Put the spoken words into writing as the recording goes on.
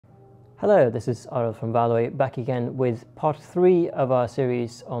Hello, this is Arul from Valoi, back again with part 3 of our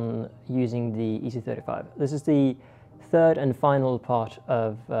series on using the easy35. This is the third and final part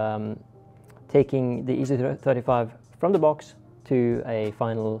of taking the easy35 from the box to a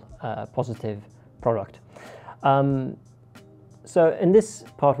final positive product. So in this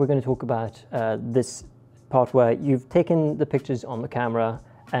part we're going to talk about this part where you've taken the pictures on the camera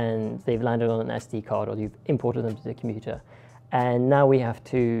and they've landed on an SD card, or you've imported them to the computer, and now we have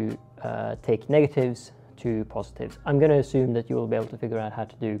to take negatives to positives. I'm going to assume that you will be able to figure out how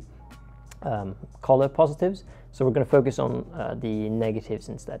to do color positives, so we're going to focus on the negatives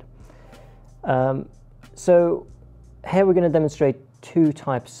instead. So here we're going to demonstrate two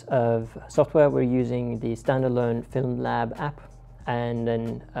types of software. We're using the standalone FilmLab app, and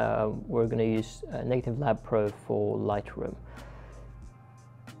then we're going to use Negative Lab Pro for Lightroom.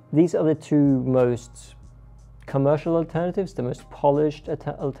 These are the two most commercial alternatives, the most polished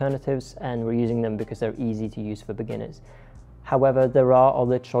alternatives, and we're using them because they're easy to use for beginners. However, there are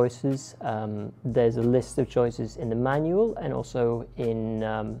other choices. There's a list of choices in the manual and also in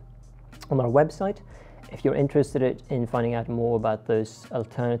on our website. If you're interested in finding out more about those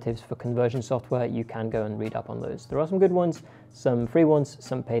alternatives for conversion software, you can go and read up on those. There are some good ones, some free ones,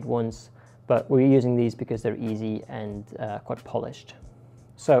 some paid ones, but we're using these because they're easy and quite polished.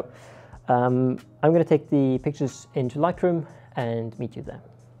 So I'm going to take the pictures into Lightroom and meet you there.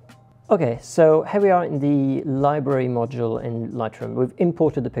 Okay, so here we are in the library module in Lightroom. We've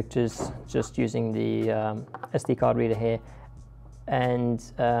imported the pictures just using the SD card reader here, and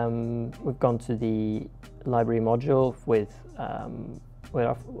we've gone to the library module with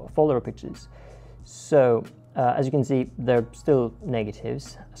our folder of pictures. So as you can see, they're still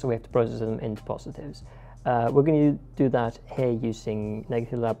negatives, so we have to process them into positives. We're going to do that here using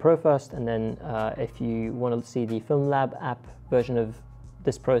Negative Lab Pro first, and then if you want to see the FilmLab app version of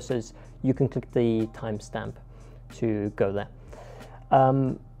this process, you can click the timestamp to go there.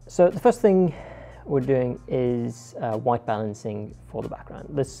 So the first thing we're doing is white balancing for the background.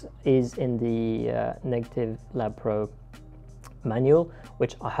 This is in the Negative Lab Pro manual,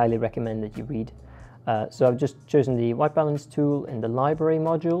 which I highly recommend that you read. So I've just chosen the white balance tool in the library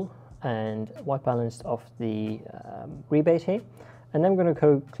module and white balanced off the rebate here, and then I'm going to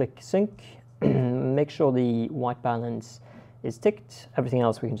go click sync, make sure the white balance is ticked. Everything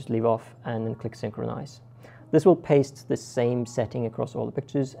else we can just leave off, and then click synchronize. This will paste the same setting across all the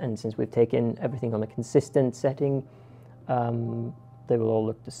pictures, and since we've taken everything on a consistent setting, they will all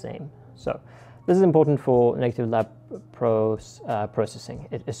look the same. So this is important for Negative Lab Pro's processing.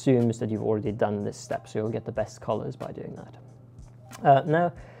 It assumes that you've already done this step, so you'll get the best colors by doing that.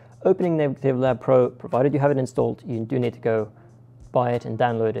 Now, opening Negative Lab Pro, provided you have it installed, you do need to go buy it and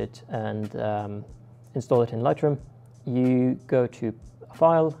download it and install it in Lightroom. You go to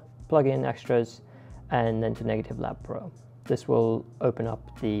File, Plugin, Extras, and then to Negative Lab Pro. This will open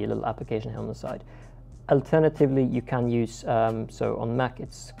up the little application here on the side. Alternatively, you can use, so on Mac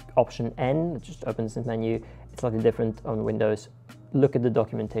it's Option N, it just opens the menu. It's slightly different on Windows. Look at the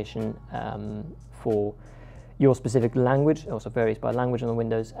documentation for your specific language. It also varies by language on the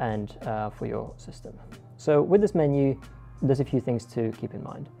Windows and for your system. So with this menu, there's a few things to keep in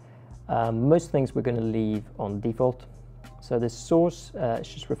mind. Most things we're going to leave on default. So this source is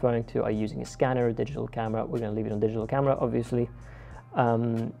just referring to, are you using a scanner or digital camera? We're going to leave it on digital camera, obviously.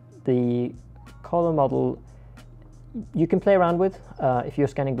 The color model you can play around with. If you're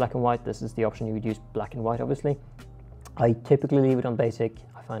scanning black and white, this is the option. You would use black and white, obviously. I typically leave it on basic.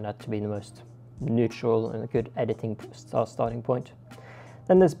 I find that to be the most neutral and a good editing starting point.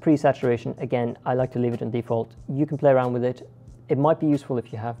 Then there's pre-saturation. Again, I like to leave it on default. You can play around with it. It might be useful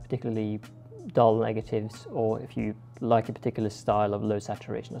if you have particularly dull negatives, or if you like a particular style of low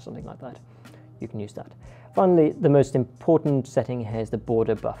saturation or something like that. You can use that. Finally, the most important setting here is the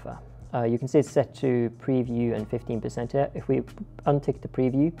border buffer. You can see it's set to preview and 15% here. If we untick the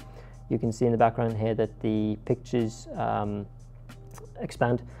preview, you can see in the background here that the pictures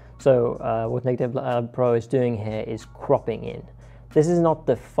expand. So what Negative Lab Pro is doing here is cropping in. This is not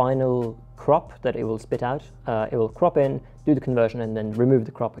the final crop that it will spit out. It will crop in, do the conversion, and then remove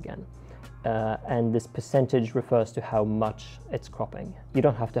the crop again. And this percentage refers to how much it's cropping. You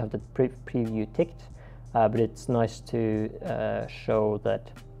don't have to have the preview ticked, but it's nice to show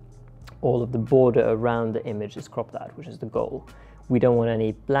that all of the border around the image is cropped out, which is the goal. We don't want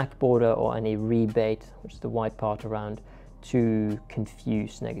any black border or any rebate, which is the white part around, to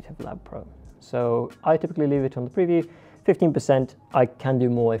confuse Negative Lab Pro. So I typically leave it on the preview, 15%. I can do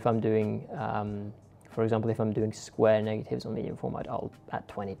more if I'm doing, for example, if I'm doing square negatives on medium format, I'll add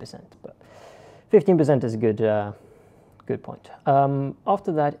 20%, but 15% is a good point.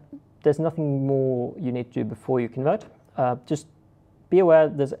 After that, there's nothing more you need to do before you convert. Just be aware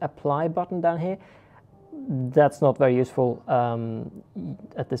there's an apply button down here. That's not very useful.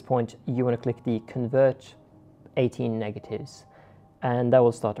 At this point, you want to click the convert 18 negatives, and that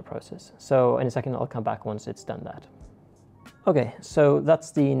will start the process. So in a second, I'll come back once it's done that. Okay, so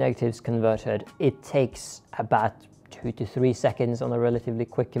that's the negatives converted. It takes about 2 to 3 seconds on a relatively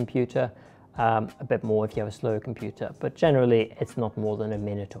quick computer, a bit more if you have a slower computer, but generally it's not more than a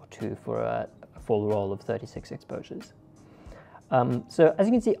minute or two for a full roll of 36 exposures. So as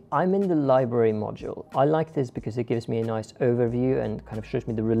you can see, I'm in the library module. I like this because it gives me a nice overview and kind of shows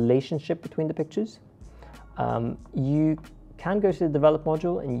me the relationship between the pictures. You can go to the develop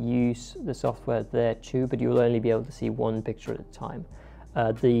module and use the software there too, but you will only be able to see one picture at a time.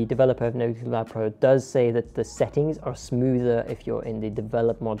 The developer of Negative Lab Pro does say that the settings are smoother if you're in the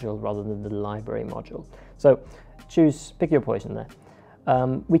develop module rather than the library module. So pick your poison there.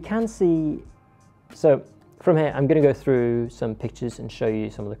 We can see, so from here I'm going to go through some pictures and show you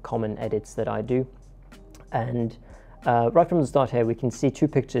some of the common edits that I do. And right from the start here we can see 2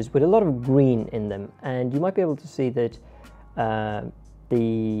 pictures with a lot of green in them, and you might be able to see that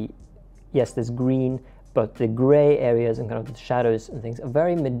yes, there's green, but the gray areas and kind of the shadows and things are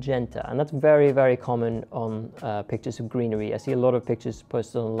very magenta, and that's very, very common on pictures of greenery. I see a lot of pictures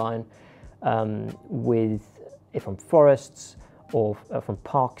posted online from forests or from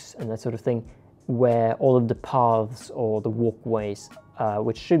parks and that sort of thing, where all of the paths or the walkways,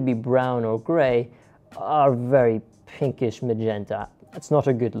 which should be brown or gray, are very pinkish magenta. It's not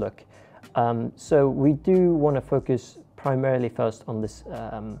a good look. So we do want to focus primarily first on this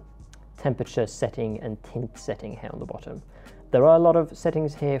temperature setting and tint setting here on the bottom. There are a lot of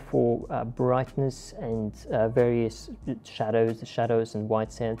settings here for brightness and various shadows and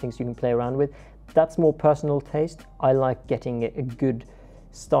whites here and things you can play around with. That's more personal taste. I like getting a good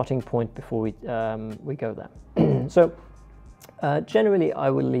starting point before we go there. So generally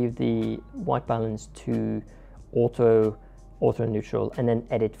I will leave the white balance to auto neutral and then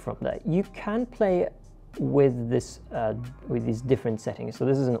edit from there. You can play with this with these different settings. So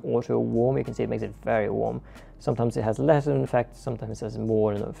this is an auto warm. You can see it makes it very warm. Sometimes it has less of an effect, sometimes it has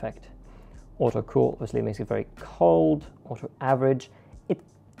more of an effect. Auto cool obviously makes it very cold. Auto average,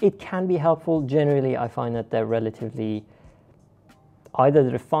 it can be helpful. Generally I find that they're relatively, either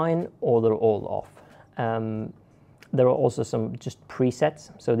they're fine or they're all off. There are also some just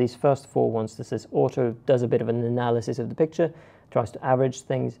presets. So these first 4 ones, this is auto, does a bit of an analysis of the picture, tries to average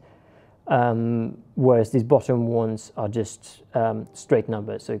things, whereas these bottom ones are just straight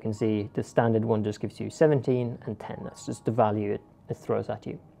numbers. So you can see the standard one just gives you 17 and 10. That's just the value it throws at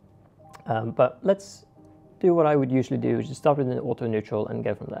you. But let's do what I would usually do, which is start with an auto neutral and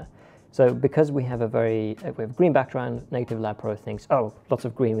go from there. So because we have we have green background, Negative Lab Pro thinks, oh, lots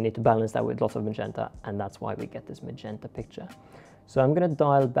of green, we need to balance that with lots of magenta, and that's why we get this magenta picture. So I'm going to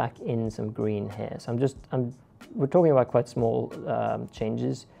dial back in some green here. So we're talking about quite small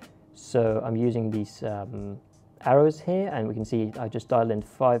changes. So I'm using these arrows here, and we can see I just dialed in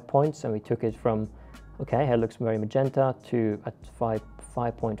 5 points, and we took it from, okay, here it looks very magenta, to at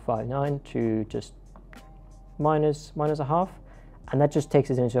 5.59 to just minus a half. And that just takes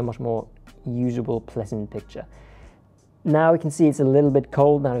us into a much more usable, pleasant picture. Now we can see it's a little bit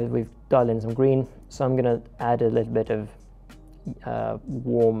cold now that we've dialed in some green. So I'm going to add a little bit of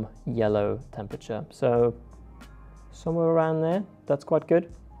warm yellow temperature. So somewhere around there, that's quite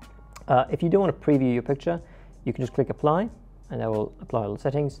good. If you do want to preview your picture, you can just click apply, and that will apply all the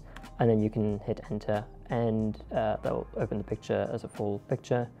settings. And then you can hit enter, and that will open the picture as a full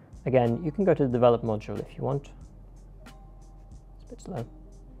picture. Again, you can go to the develop module if you want. Bit slow,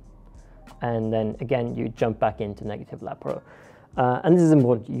 and then again you jump back into Negative Lab Pro, and this is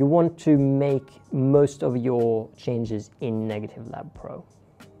important. You want to make most of your changes in Negative Lab Pro.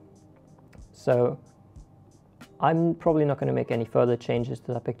 So I'm probably not going to make any further changes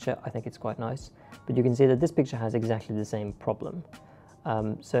to that picture. I think it's quite nice, but you can see that this picture has exactly the same problem.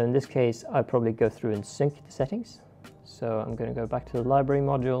 So in this case I'll probably go through and sync the settings. So I'm going to go back to the library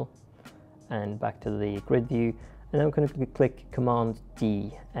module and back to the grid view. And I'm going to click Command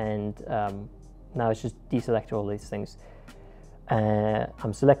D, and now it's just deselect all these things.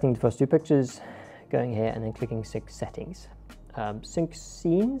 I'm selecting the first 2 pictures, going here, and then clicking Sync Settings. Sync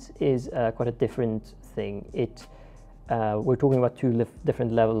Scenes is quite a different thing. We're talking about 2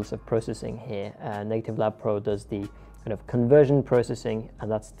 different levels of processing here. Negative Lab Pro does the kind of conversion processing,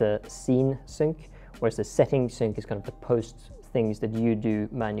 and that's the scene sync, whereas the setting sync is kind of the post things that you do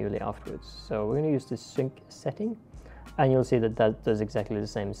manually afterwards. So we're going to use this sync setting, and you'll see that that does exactly the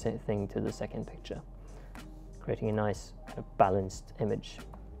same thing to the second picture, creating a nice kind of balanced image.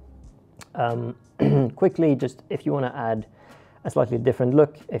 Quickly, just if you want to add a slightly different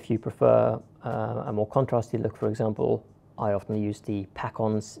look, if you prefer a more contrasty look, for example, I often use the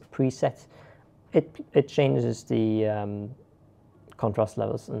pack-ons preset. It changes the contrast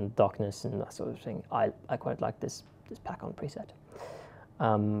levels and darkness and that sort of thing. I quite like this pack-on preset.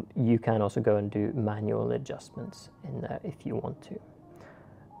 You can also go and do manual adjustments in there if you want to.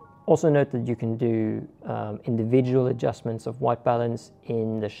 Also note that you can do individual adjustments of white balance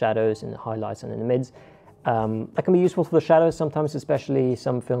in the shadows, in the highlights and in the mids. That can be useful for the shadows sometimes, especially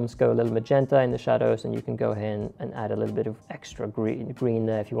some films go a little magenta in the shadows, and you can go ahead and add a little bit of extra green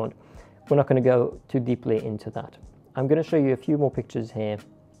there if you want. We're not going to go too deeply into that. I'm going to show you a few more pictures here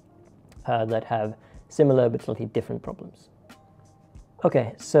that have similar but slightly different problems.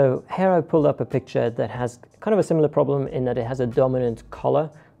 Okay, so here I pulled up a picture that has kind of a similar problem in that it has a dominant color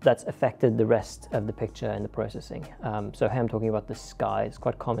that's affected the rest of the picture and the processing. So here I'm talking about the sky. It's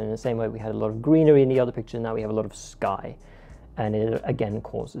quite common in the same way we had a lot of greenery in the other picture, now we have a lot of sky, and it again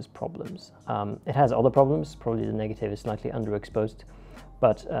causes problems. It has other problems, probably the negative is slightly underexposed,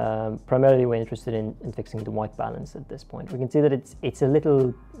 but primarily we're interested in fixing the white balance at this point. We can see that it's a little,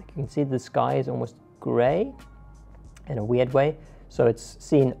 you can see the sky is almost gray in a weird way. So it's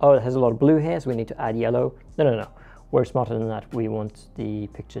seen, oh, it has a lot of blue here, so we need to add yellow. No. We're smarter than that. We want the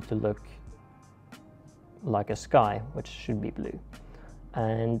picture to look like a sky, which should be blue.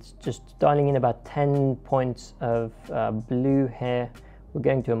 And just dialing in about 10 points of blue here, we're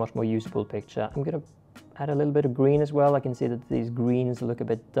getting to a much more usable picture. I'm going to add a little bit of green as well. I can see that these greens look a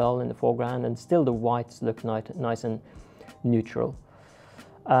bit dull in the foreground, and still the whites look nice and neutral.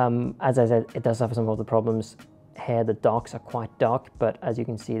 As I said, it does have some of the problems. Here the darks are quite dark, but as you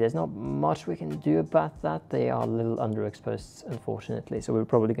can see there's not much we can do about that. They are a little underexposed, unfortunately, so we're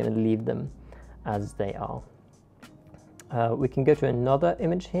probably going to leave them as they are. We can go to another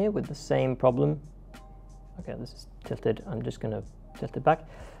image here with the same problem. Okay, this is tilted. I'm just going to tilt it back.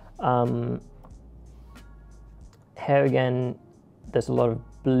 Here again there's a lot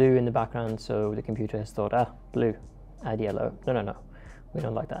of blue in the background, so the computer has thought, blue, add yellow. No, we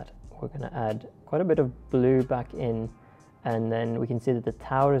don't like that. We're going to add quite a bit of blue back in, and then we can see that the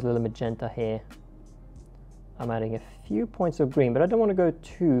tower is a little magenta here. I'm adding a few points of green, but I don't want to go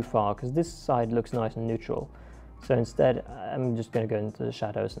too far because this side looks nice and neutral. So instead I'm just going to go into the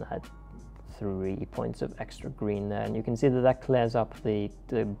shadows and add 3 points of extra green there, and you can see that that clears up the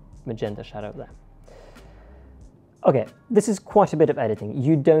magenta shadow there. Okay, this is quite a bit of editing.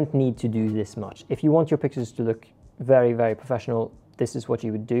 You don't need to do this much. If you want your pictures to look very, very professional, this is what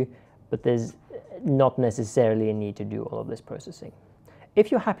you would do. But there's not necessarily a need to do all of this processing. If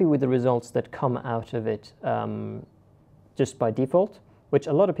you're happy with the results that come out of it just by default, which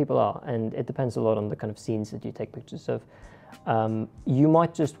a lot of people are, and it depends a lot on the kind of scenes that you take pictures of, you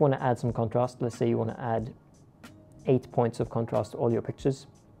might just want to add some contrast. Let's say you want to add 8 points of contrast to all your pictures.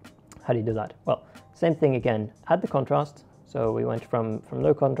 How do you do that? Well, same thing again, add the contrast. So we went from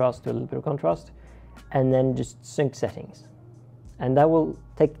no contrast to a little bit of contrast, and then just sync settings. And that will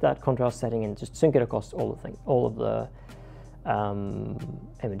take that contrast setting and just sync it across all of the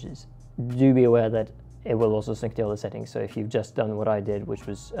images. Do be aware that it will also sync the other settings. So if you've just done what I did, which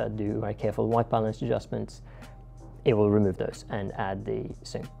was do very careful white balance adjustments, it will remove those and add the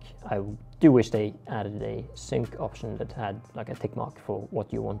sync. I do wish they added a sync option that had like a tick mark for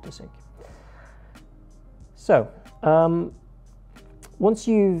what you want to sync. So once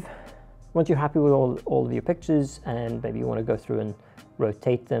you're happy with all of your pictures, and maybe you want to go through and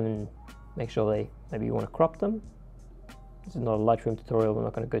rotate them and make sure maybe you want to crop them. This is not a Lightroom tutorial, we're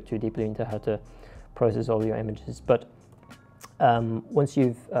not going to go too deeply into how to process all your images, but once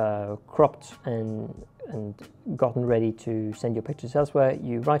you've cropped and gotten ready to send your pictures elsewhere,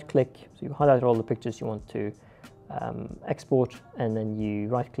 you right click, so you highlight all the pictures you want to export, and then you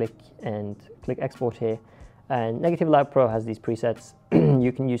right click and click export here. And Negative Lab Pro has these presets.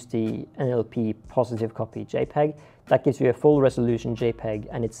 You can use the NLP positive copy JPEG. That gives you a full resolution JPEG,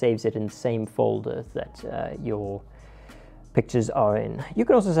 and it saves it in the same folder that your pictures are in. You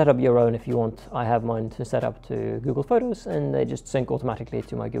can also set up your own if you want. I have mine to set up to Google Photos, and they just sync automatically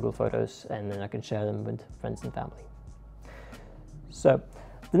to my Google Photos, and then I can share them with friends and family. So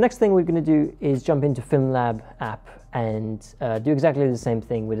the next thing we're going to do is jump into FilmLab app and do exactly the same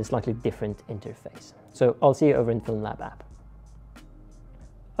thing with a slightly different interface. So I'll see you over in FilmLab app.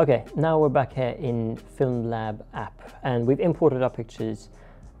 Okay, now we're back here in FilmLab app, and we've imported our pictures.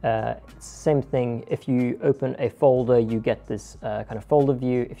 It's the same thing. If you open a folder, you get this kind of folder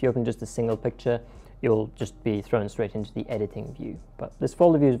view. If you open just a single picture, you'll just be thrown straight into the editing view. But this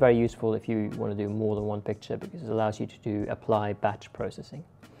folder view is very useful if you want to do more than one picture, because it allows you to apply batch processing.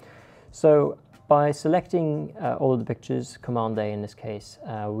 So by selecting all of the pictures, Command A in this case,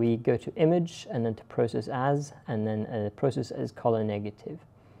 we go to Image and then to Process As, and then Process as Color Negative.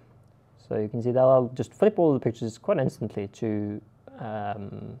 So you can see that I'll just flip all the pictures quite instantly to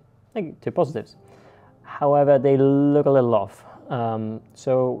positives. However, they look a little off.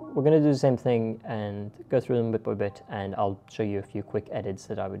 So we're going to do the same thing and go through them bit by bit, and I'll show you a few quick edits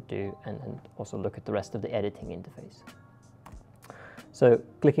that I would do, and also look at the rest of the editing interface. So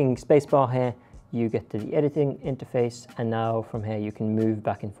clicking spacebar here, you get to the editing interface, and now from here you can move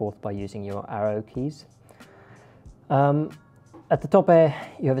back and forth by using your arrow keys. At the top here,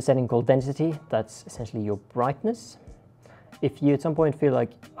 you have a setting called density. That's essentially your brightness. If you at some point feel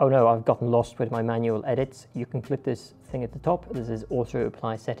like, oh no, I've gotten lost with my manual edits, you can click this thing at the top. This is auto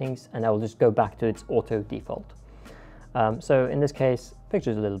apply settings, and that will just go back to its auto default. So in this case,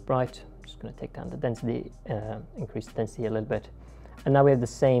 picture's a little bright. I'm just going to take down the density, increase the density a little bit. And now we have the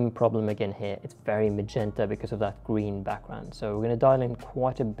same problem again here. It's very magenta because of that green background. So we're going to dial in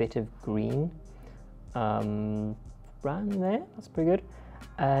quite a bit of green. Brown there, that's pretty good.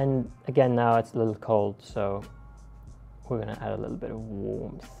 And again, now it's a little cold, so we're going to add a little bit of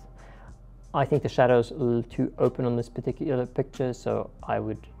warmth. I think the shadow's a little too open on this particular picture, so I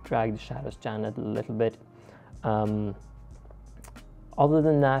would drag the shadows down a little bit. Other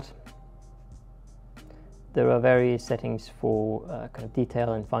than that, there are various settings for kind of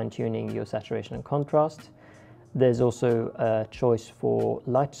detail and fine-tuning your saturation and contrast. There's also a choice for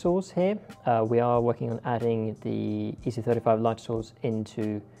light source here. We are working on adding the easy35 light source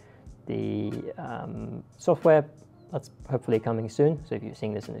into the software. That's hopefully coming soon, so if you're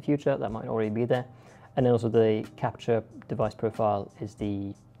seeing this in the future, that might already be there. And then also the capture device profile is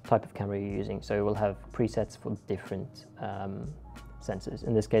the type of camera you're using, so it will have presets for different sensors.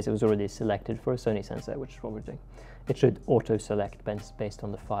 In this case, it was already selected for a Sony sensor, which is what we're doing. It should auto-select based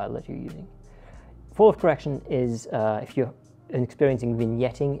on the file that you're using. Fall-off correction is if you're experiencing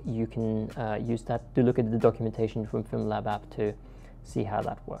vignetting, you can use that to look at the documentation from FilmLab app to see how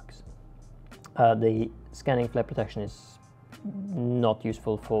that works. The scanning flare protection is not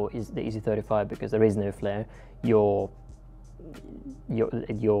useful for the easy35 because there is no flare. Your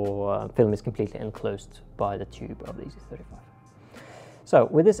film is completely enclosed by the tube of the easy35. So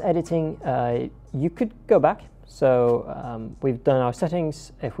with this editing, you could go back. So we've done our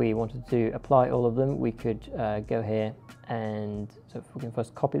settings. If we wanted to apply all of them, we could go here, and so if we can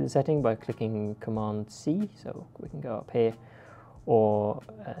first copy the setting by clicking Command C. So we can go up here, or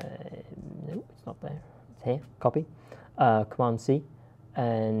no, it's not there. It's here. Copy, Command C,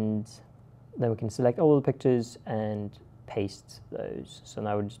 and then we can select all the pictures and paste those. So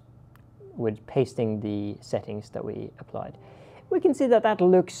now we're pasting the settings that we applied. We can see that that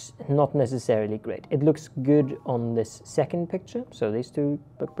looks not necessarily great. It looks good on this second picture, so these two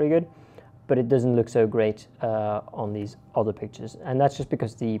look pretty good, but it doesn't look so great on these other pictures. And that's just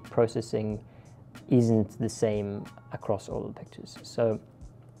because the processing isn't the same across all the pictures. So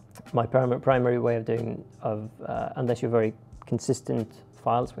my primary way of doing, unless you're very consistent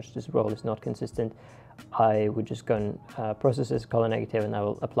files, which this roll is not consistent, I would just go and process as color negative, and I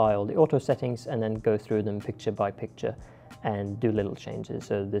will apply all the auto settings and then go through them picture by picture and do little changes.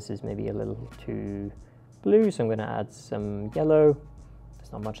 So this is maybe a little too blue, so I'm going to add some yellow.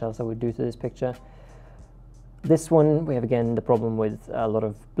 There's not much else I would do to this picture. This one, we have again the problem with a lot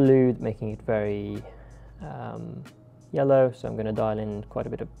of blue, making it very yellow, so I'm going to dial in quite a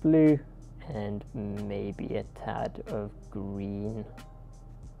bit of blue and maybe a tad of green.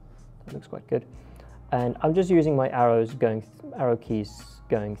 That looks quite good. And I'm just using my arrow keys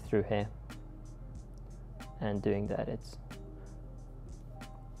going through here and doing the edits.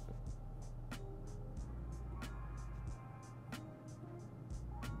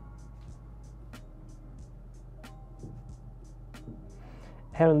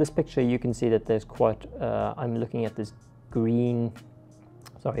 Here in this picture, you can see that there's quite, I'm looking at this blue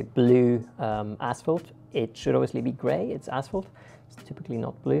asphalt. It should obviously be gray, it's asphalt. It's typically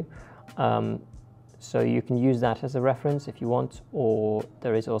not blue. So you can use that as a reference if you want, or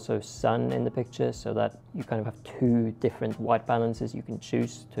there is also sun in the picture, so that you kind of have two different white balances you can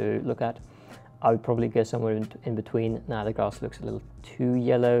choose to look at. I would probably go somewhere in between. Now the grass looks a little too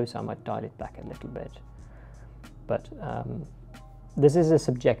yellow, so I might dial it back a little bit. But this is a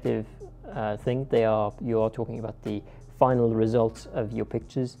subjective thing. You are talking about the final results of your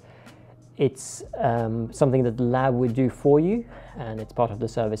pictures. It's something that the lab would do for you, and it's part of the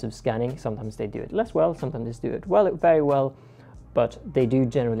service of scanning. Sometimes they do it less well, sometimes they do it very well, but they do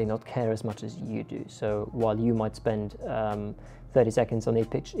generally not care as much as you do. So while you might spend 30 seconds on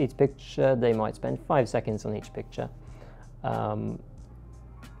each picture, they might spend 5 seconds on each picture.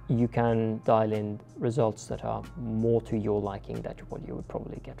 you can dial in results that are more to your liking than what you would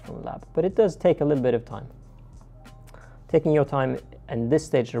probably get from a lab. But it does take a little bit of time. Taking your time and this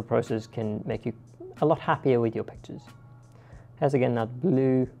stage of the process can make you a lot happier with your pictures. Here's again that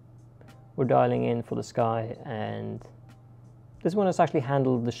blue we're dialing in for the sky, and this one has actually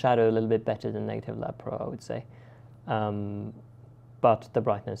handled the shadow a little bit better than Negative Lab Pro, I would say. But the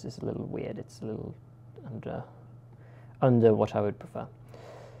brightness is a little weird. It's a little under what I would prefer.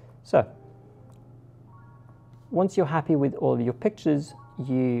 So, once you're happy with all of your pictures,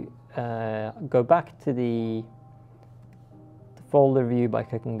 you go back to the folder view by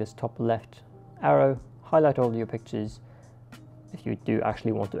clicking this top left arrow, highlight all of your pictures. If you do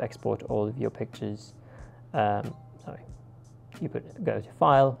actually want to export all of your pictures, you go to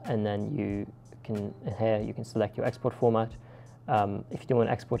File, and then you can, here you can select your export format. If you don't want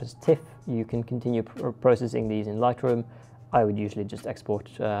to export as TIFF, you can continue processing these in Lightroom. I would usually just export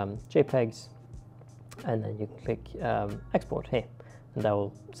JPEGs, and then you can click Export here, and that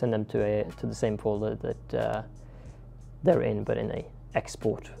will send them to the same folder that they're in, but in a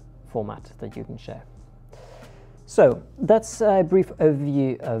export format that you can share. So that's a brief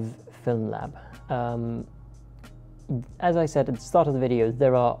overview of FilmLab. As I said at the start of the video,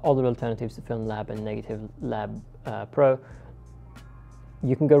 there are other alternatives to FilmLab and Negative Lab Pro.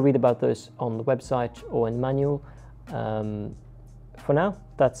 You can go read about those on the website or in the manual. For now,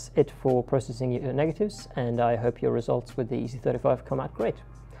 that's it for processing your negatives, and I hope your results with the easy35 come out great.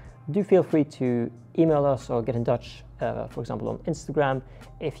 Do feel free to email us or get in touch, for example on Instagram,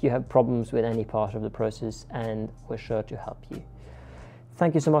 if you have problems with any part of the process, and we're sure to help you.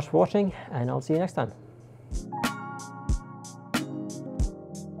 Thank you so much for watching, and I'll see you next time.